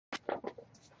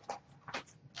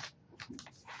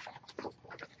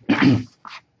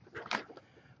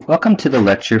Welcome to the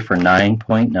lecture for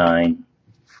 9.9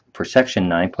 for section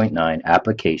 9.9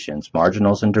 applications,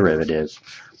 marginals and derivatives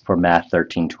for Math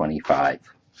 1325.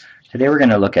 Today we're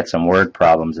going to look at some word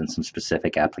problems and some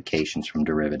specific applications from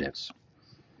derivatives.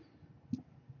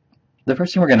 The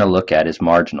first thing we're going to look at is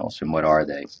marginals, and what are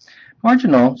they?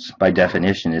 Marginals, by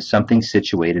definition, is something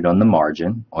situated on the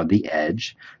margin, or the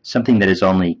edge, something that is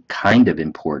only kind of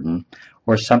important,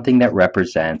 or something that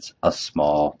represents a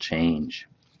small change.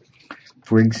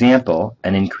 For example,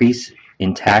 an increase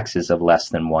in taxes of less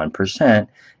than 1%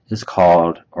 is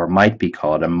called, or might be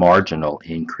called, a marginal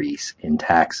increase in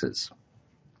taxes.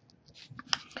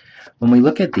 When we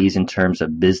look at these in terms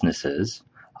of businesses,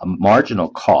 a marginal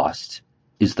cost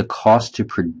is the cost to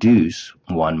produce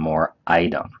one more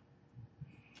item.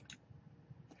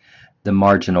 The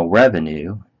marginal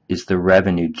revenue is the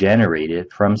revenue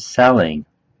generated from selling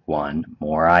one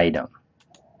more item.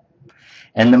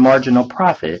 And the marginal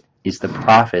profit is the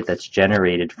profit that's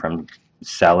generated from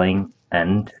selling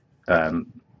and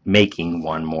making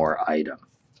one more item.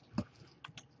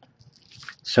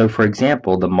 So, for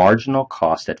example, the marginal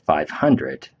cost at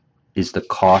 500 is the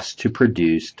cost to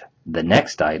produce the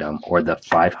next item, or the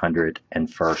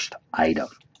 501st item.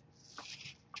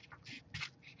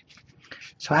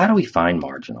 So how do we find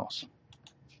marginals?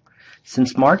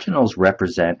 Since marginals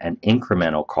represent an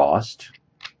incremental cost,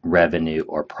 revenue,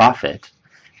 or profit,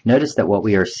 notice that what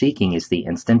we are seeking is the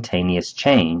instantaneous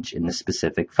change in the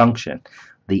specific function,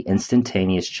 the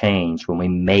instantaneous change when we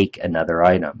make another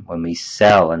item, when we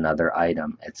sell another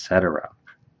item, etc.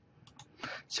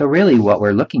 So really what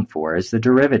we're looking for is the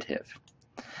derivative.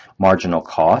 Marginal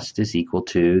cost is equal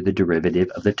to the derivative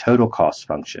of the total cost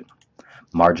function.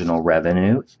 Marginal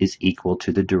revenue is equal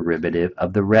to the derivative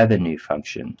of the revenue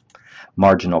function.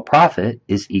 Marginal profit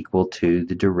is equal to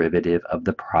the derivative of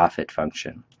the profit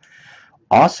function.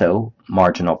 Also,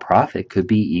 marginal profit could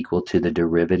be equal to the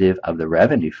derivative of the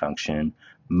revenue function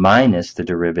minus the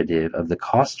derivative of the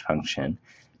cost function,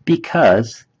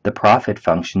 because the profit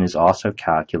function is also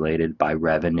calculated by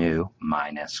revenue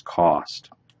minus cost.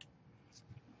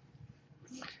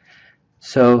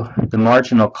 So the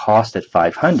marginal cost at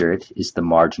 500 is the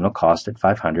marginal cost at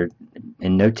 500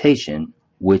 in notation,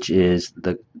 which is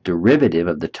the derivative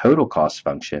of the total cost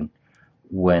function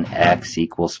when x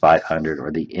equals 500 or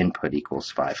the input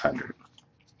equals 500.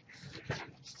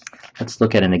 Let's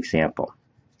look at an example.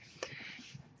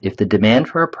 If the demand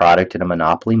for a product in a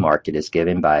monopoly market is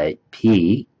given by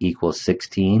P equals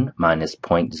 16 minus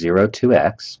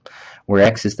 0.02x, where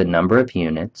x is the number of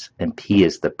units and P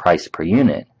is the price per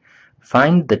unit,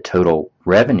 find the total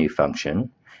revenue function,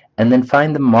 and then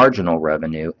find the marginal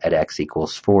revenue at x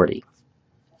equals 40.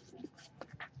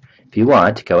 If you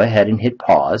want, go ahead and hit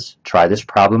pause, try this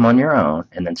problem on your own,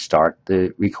 and then start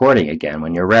the recording again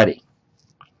when you're ready.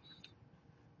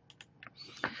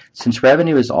 Since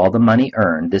revenue is all the money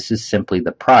earned, this is simply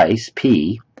the price,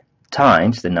 P,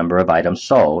 times the number of items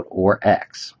sold, or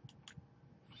X.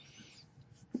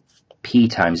 P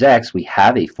times X, we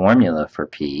have a formula for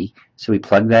P, so we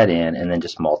plug that in and then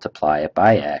just multiply it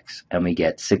by X, and we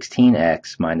get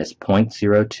 16x minus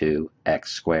 0.02x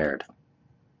squared.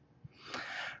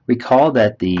 Recall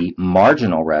that the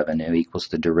marginal revenue equals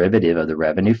the derivative of the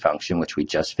revenue function, which we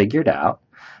just figured out.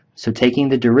 So taking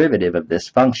the derivative of this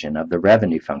function, of the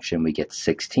revenue function, we get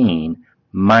 16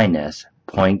 minus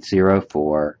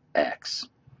 0.04x.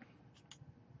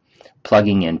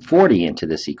 Plugging in 40 into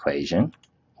this equation,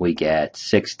 we get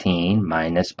 16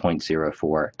 minus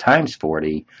 0.04 times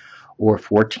 40, or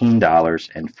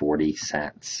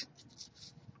 $14.40.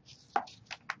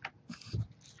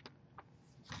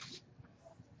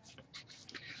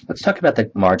 Let's talk about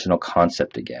the marginal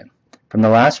concept again. From the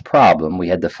last problem, we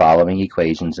had the following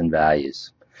equations and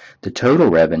values. The total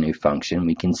revenue function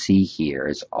we can see here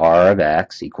is R of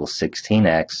x equals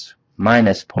 16x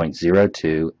minus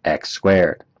 0.02x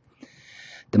squared.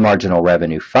 The marginal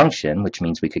revenue function, which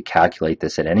means we could calculate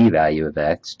this at any value of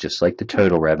x, just like the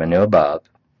total revenue above,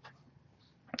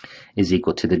 is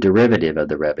equal to the derivative of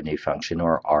the revenue function,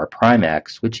 or R prime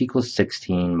x, which equals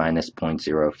 16 minus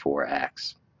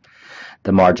 0.04x.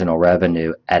 The marginal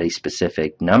revenue at a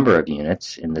specific number of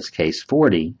units, in this case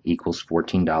 40, equals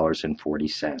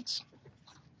 $14.40.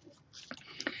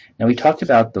 Now we talked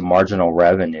about the marginal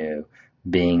revenue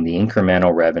being the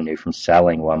incremental revenue from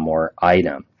selling one more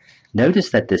item.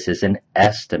 Notice that this is an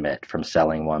estimate from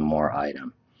selling one more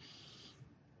item.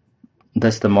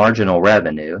 Thus the marginal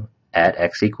revenue at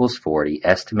x equals 40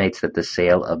 estimates that the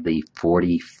sale of the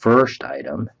 41st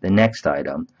item, the next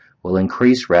item, will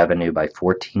increase revenue by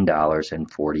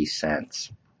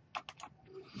 $14.40.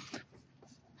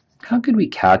 How could we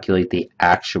calculate the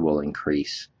actual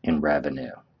increase in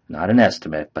revenue? Not an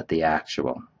estimate, but the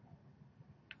actual.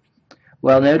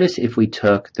 Well, notice if we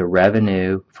took the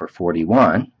revenue for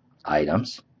 41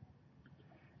 items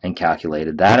and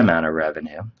calculated that amount of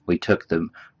revenue, we took the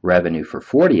revenue for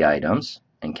 40 items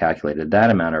and calculated that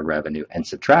amount of revenue and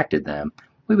subtracted them,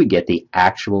 we would get the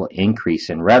actual increase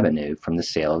in revenue from the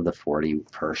sale of the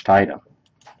 41st item.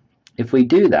 If we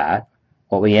do that,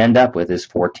 what we end up with is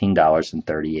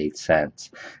 $14.38.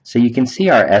 So you can see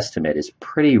our estimate is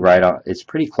pretty it's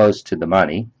pretty close to the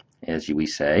money, as we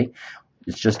say.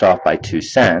 It's just off by 2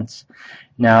 cents.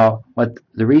 Now,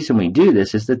 the reason we do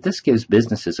this is that this gives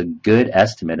businesses a good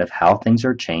estimate of how things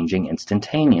are changing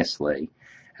instantaneously.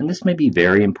 And this may be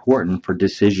very important for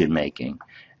decision making.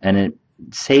 And it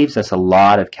saves us a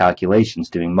lot of calculations,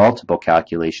 doing multiple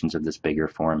calculations of this bigger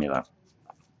formula.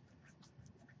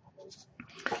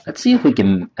 Let's see if we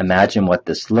can imagine what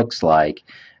this looks like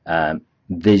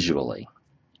visually.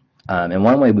 And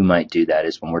one way we might do that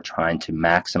is when we're trying to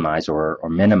maximize or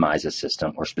minimize a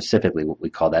system, or specifically what we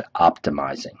call that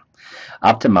optimizing.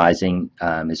 Optimizing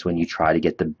is when you try to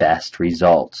get the best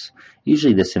results.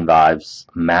 Usually this involves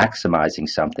maximizing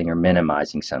something or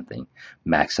minimizing something.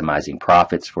 Maximizing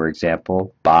profits, for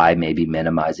example, by maybe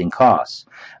minimizing costs.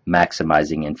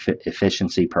 Maximizing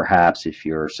efficiency, perhaps, if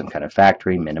you're some kind of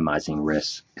factory, minimizing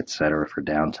risks, etc. for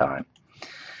downtime.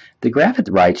 The graph at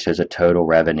the right shows a total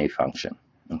revenue function.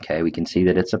 Okay, we can see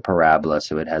that it's a parabola,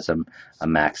 so it has a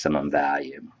maximum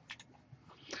value.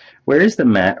 Where is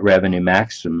the revenue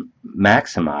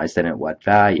maximized and at what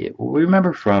value? Well, we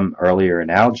remember from earlier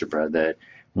in algebra that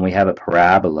when we have a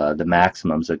parabola, the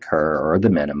maximums occur, or the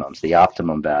minimums, the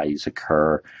optimum values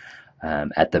occur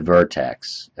at the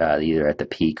vertex, either at the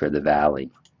peak or the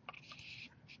valley.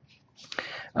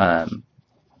 And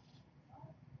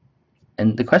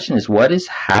the question is, what is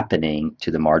happening to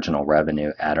the marginal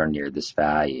revenue at or near this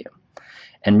value?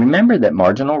 And remember that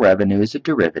marginal revenue is a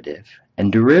derivative,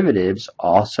 and derivatives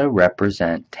also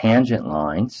represent tangent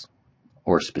lines,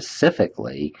 or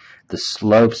specifically the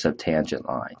slopes of tangent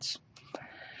lines.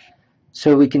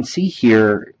 So we can see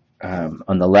here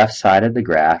on the left side of the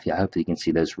graph, I hope you can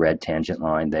see those red tangent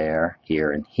line there,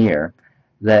 here, and here,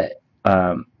 that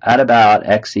at about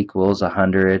x equals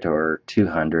 100 or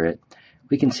 200,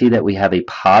 we can see that we have a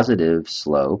positive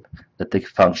slope, that the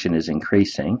function is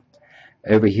increasing.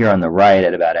 Over here on the right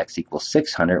at about x equals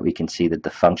 600, we can see that the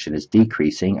function is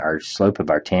decreasing. Our slope of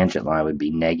our tangent line would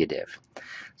be negative.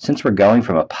 Since we're going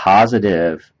from a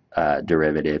positive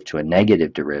derivative to a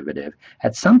negative derivative,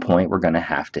 at some point we're going to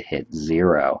have to hit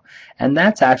 0. And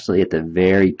that's actually at the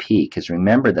very peak, because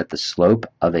remember that the slope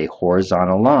of a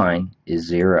horizontal line is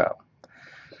 0.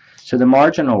 So the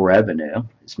marginal revenue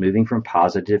is moving from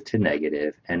positive to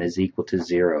negative and is equal to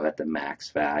 0 at the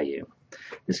max value.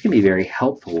 This can be very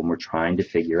helpful when we're trying to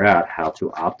figure out how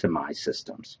to optimize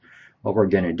systems. What we're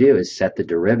going to do is set the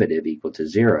derivative equal to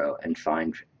 0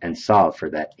 and solve for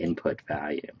that input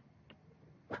value.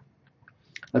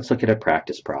 Let's look at a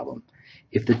practice problem.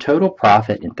 If the total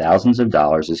profit in thousands of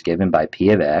dollars is given by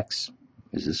P of x,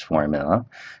 is this formula,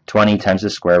 20 times the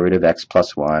square root of x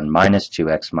plus 1 minus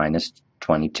 2x minus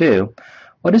 22,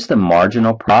 what is the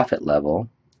marginal profit level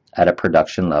at a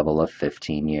production level of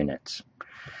 15 units?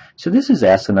 So this is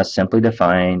asking us simply to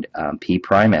find P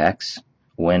prime x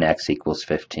when x equals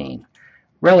 15.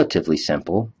 Relatively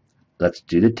simple. Let's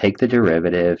take the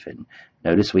derivative, and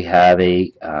notice we have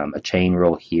a chain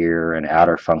rule here, an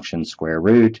outer function square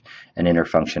root, an inner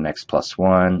function x plus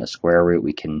 1. A square root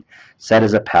we can set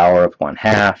as a power of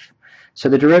 1/2. So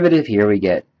the derivative here we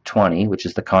get 20, which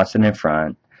is the constant in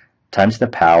front, times the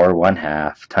power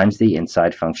 1/2 times the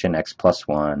inside function x plus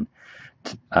 1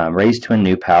 raised to a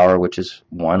new power, which is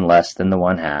 1 less than the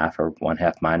 1/2, or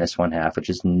 1/2 minus 1/2, which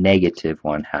is negative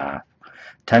 1/2,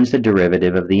 times the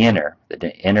derivative of the inner.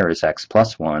 The inner is x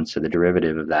plus 1, so the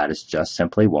derivative of that is just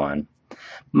simply 1,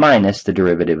 minus the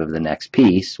derivative of the next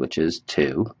piece, which is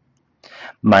 2,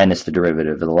 minus the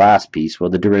derivative of the last piece.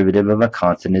 Well, the derivative of a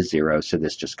constant is 0, so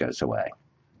this just goes away.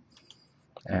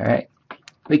 All right.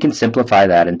 We can simplify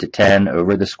that into 10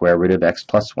 over the square root of x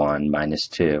plus 1 minus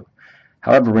 2.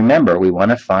 However, remember, we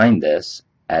want to find this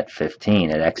at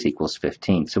 15, at x equals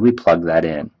 15, so we plug that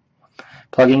in.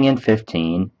 Plugging in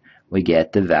 15, we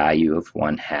get the value of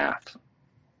 1/2.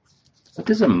 What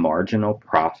does a marginal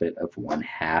profit of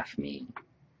 1/2 mean?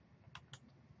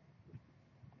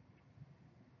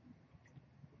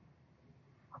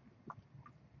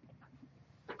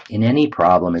 In any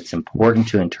problem, it's important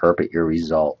to interpret your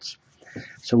results.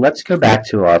 So let's go back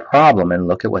to our problem and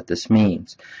look at what this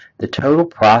means. The total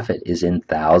profit is in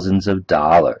thousands of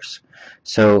dollars.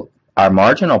 So our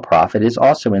marginal profit is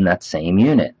also in that same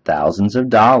unit, thousands of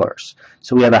dollars.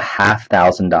 So we have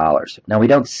 $1,500. Now we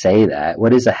don't say that.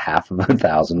 What is half of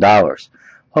 $1,000?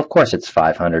 Well, of course it's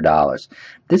 $500.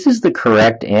 This is the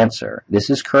correct answer. This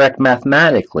is correct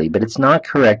mathematically, but it's not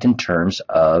correct in terms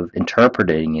of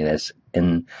interpreting this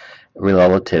in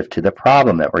relative to the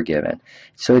problem that we're given.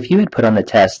 So if you had put on the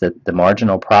test that the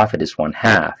marginal profit is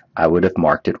 1/2, I would have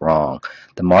marked it wrong.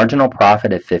 The marginal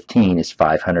profit at 15 is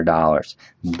 $500.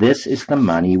 This is the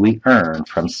money we earn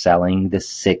from selling the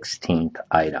 16th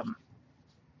item.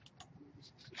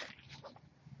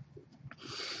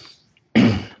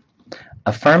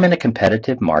 A firm in a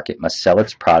competitive market must sell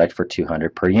its product for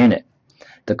 $200 per unit.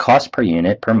 The cost per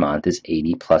unit per month is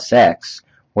 80 plus X,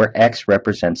 where X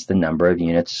represents the number of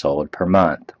units sold per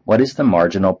month. What is the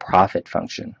marginal profit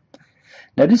function?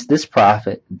 Notice this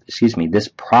problem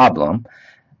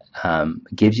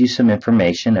gives you some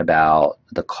information about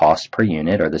the cost per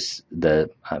unit, or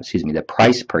the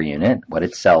price per unit, what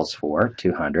it sells for,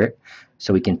 200.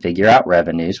 So we can figure out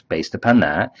revenues based upon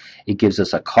that. It gives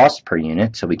us a cost per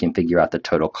unit, so we can figure out the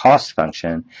total cost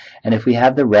function. And if we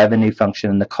have the revenue function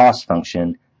and the cost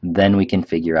function, then we can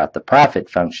figure out the profit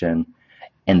function,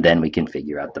 and then we can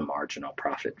figure out the marginal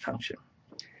profit function.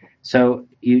 So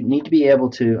you need to be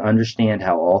able to understand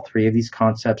how all three of these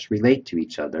concepts relate to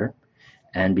each other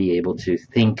and be able to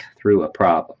think through a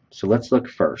problem. So let's look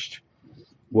first.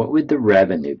 What would the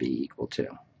revenue be equal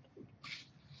to?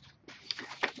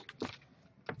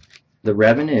 The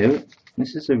revenue,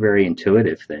 this is a very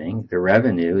intuitive thing. The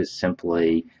revenue is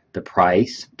simply the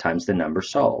price times the number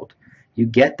sold. You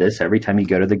get this every time you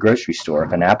go to the grocery store.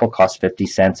 If an apple costs 50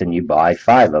 cents and you buy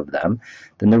 5 of them,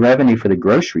 then the revenue for the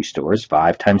grocery store is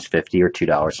 5 times 50, or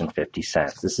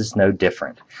 $2.50. This is no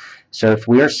different. So if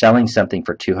we are selling something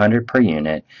for $200 per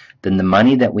unit, then the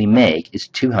money that we make is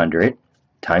 200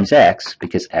 times X,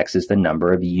 because X is the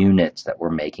number of units that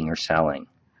we're making or selling.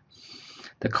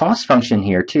 The cost function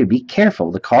here too, be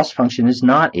careful, the cost function is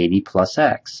not 80 plus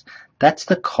X. That's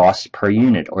the cost per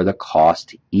unit, or the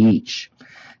cost each.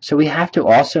 So we have to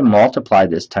also multiply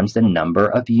this times the number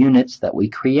of units that we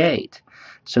create.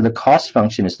 So the cost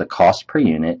function is the cost per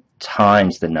unit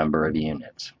times the number of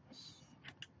units.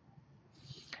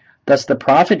 Thus the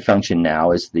profit function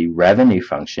now is the revenue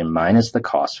function minus the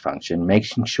cost function,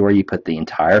 making sure you put the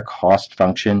entire cost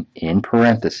function in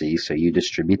parentheses so you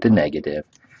distribute the negative.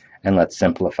 And let's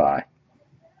simplify.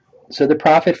 So the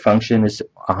profit function is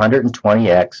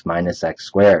 120x minus x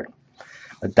squared.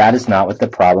 But that is not what the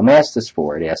problem asked us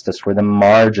for. It asked us for the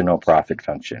marginal profit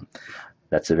function.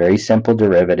 That's a very simple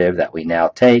derivative that we now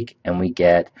take, and we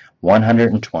get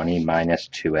 120 minus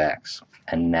 2x.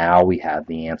 And now we have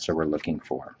the answer we're looking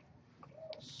for.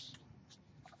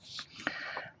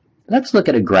 Let's look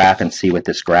at a graph and see what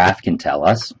this graph can tell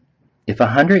us. If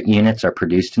 100 units are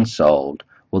produced and sold,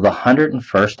 will the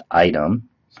 101st item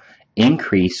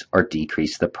increase or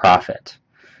decrease the profit?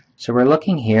 So we're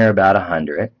looking here about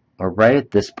 100. We're right at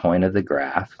this point of the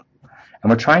graph, and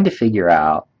we're trying to figure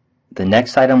out the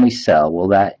next item we sell, will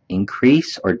that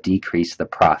increase or decrease the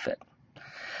profit?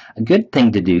 A good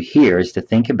thing to do here is to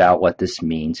think about what this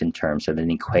means in terms of an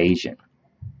equation.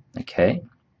 Okay?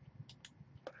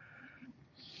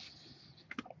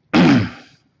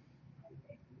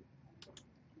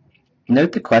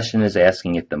 Note the question is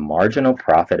asking if the marginal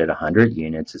profit at 100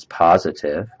 units is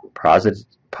positive, profits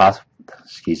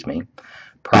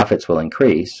will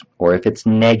increase, or if it's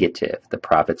negative, the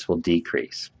profits will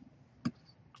decrease.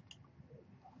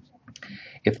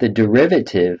 If the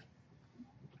derivative,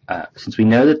 since we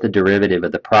know that the derivative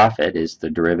of the profit is the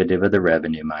derivative of the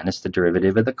revenue minus the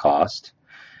derivative of the cost,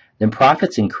 then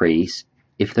profits increase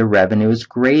if the revenue is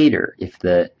greater, if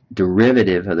the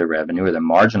derivative of the revenue, or the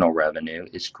marginal revenue,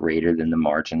 is greater than the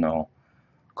marginal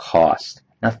cost.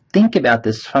 Now think about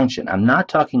this function. I'm not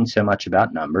talking so much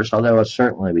about numbers, although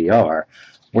certainly we are.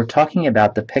 We're talking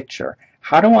about the picture.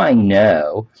 How do I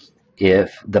know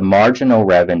if the marginal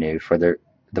revenue for the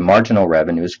marginal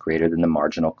revenue is greater than the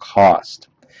marginal cost?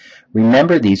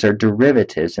 Remember, these are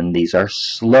derivatives and these are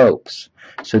slopes.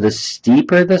 So the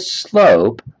steeper the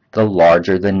slope, the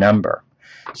larger the number.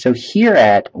 So here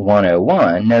at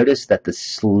 101, notice that the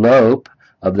slope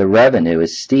of the revenue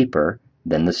is steeper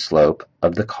than the slope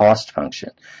of the cost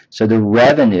function. So the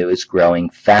revenue is growing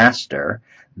faster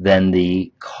than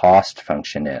the cost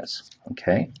function is.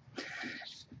 Okay?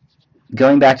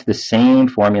 Going back to the same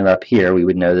formula up here, we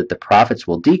would know that the profits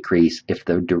will decrease if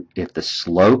the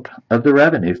slope of the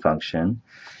revenue function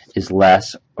is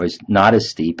less or is not as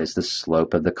steep as the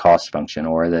slope of the cost function,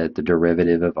 or that the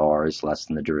derivative of r is less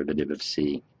than the derivative of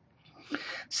c.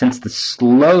 Since the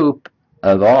slope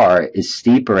of R is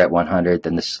steeper at 100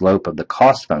 than the slope of the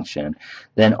cost function,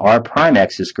 then R prime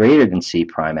X is greater than C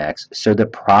prime X, so the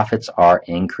profits are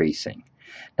increasing.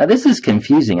 Now this is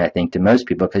confusing, I think, to most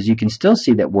people because you can still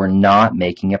see that we're not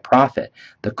making a profit.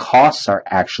 The costs are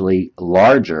actually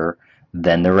larger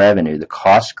than the revenue. The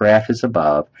cost graph is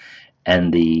above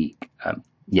and the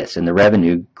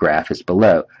revenue graph is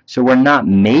below. So we're not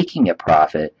making a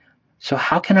profit. So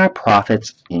how can our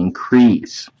profits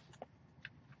increase?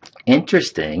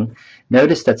 Interesting.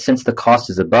 Notice that since the cost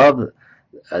is above,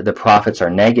 the profits are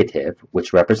negative,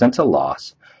 which represents a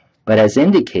loss. But as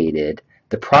indicated,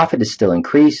 the profit is still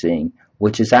increasing,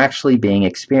 which is actually being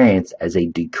experienced as a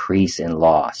decrease in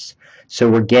loss. So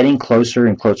we're getting closer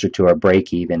and closer to our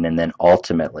break even and then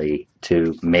ultimately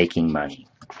to making money.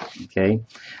 Okay?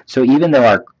 So even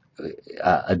though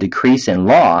a decrease in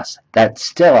loss, that's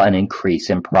still an increase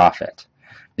in profit.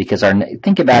 Because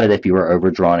think about it if you were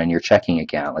overdrawn in your checking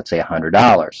account, let's say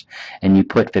 $100, and you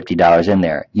put $50 in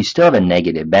there. You still have a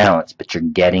negative balance, but you're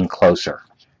getting closer.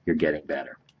 You're getting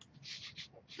better.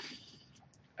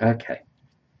 Okay,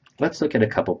 let's look at a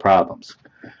couple problems.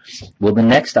 Will the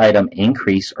next item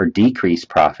increase or decrease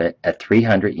profit at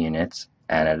 300 units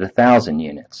and at 1,000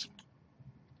 units?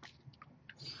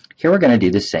 Here we're going to do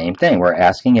the same thing. We're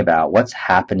asking about what's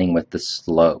happening with the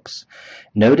slopes.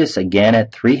 Notice again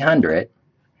at 300,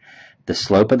 the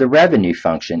slope of the revenue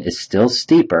function is still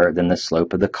steeper than the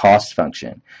slope of the cost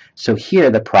function. So here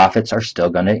the profits are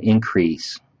still going to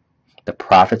increase. The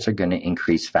profits are going to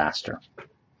increase faster.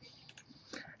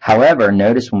 However,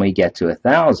 notice when we get to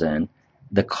 1,000,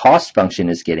 the cost function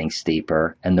is getting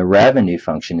steeper and the revenue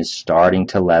function is starting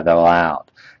to level out.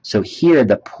 So here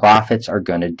the profits are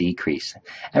going to decrease.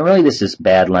 And really this is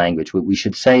bad language. What we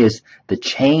should say is the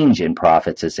change in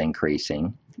profits is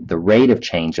increasing. The rate of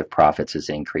change of profits is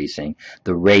increasing.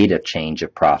 The rate of change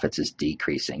of profits is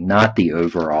decreasing, not the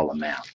overall amount.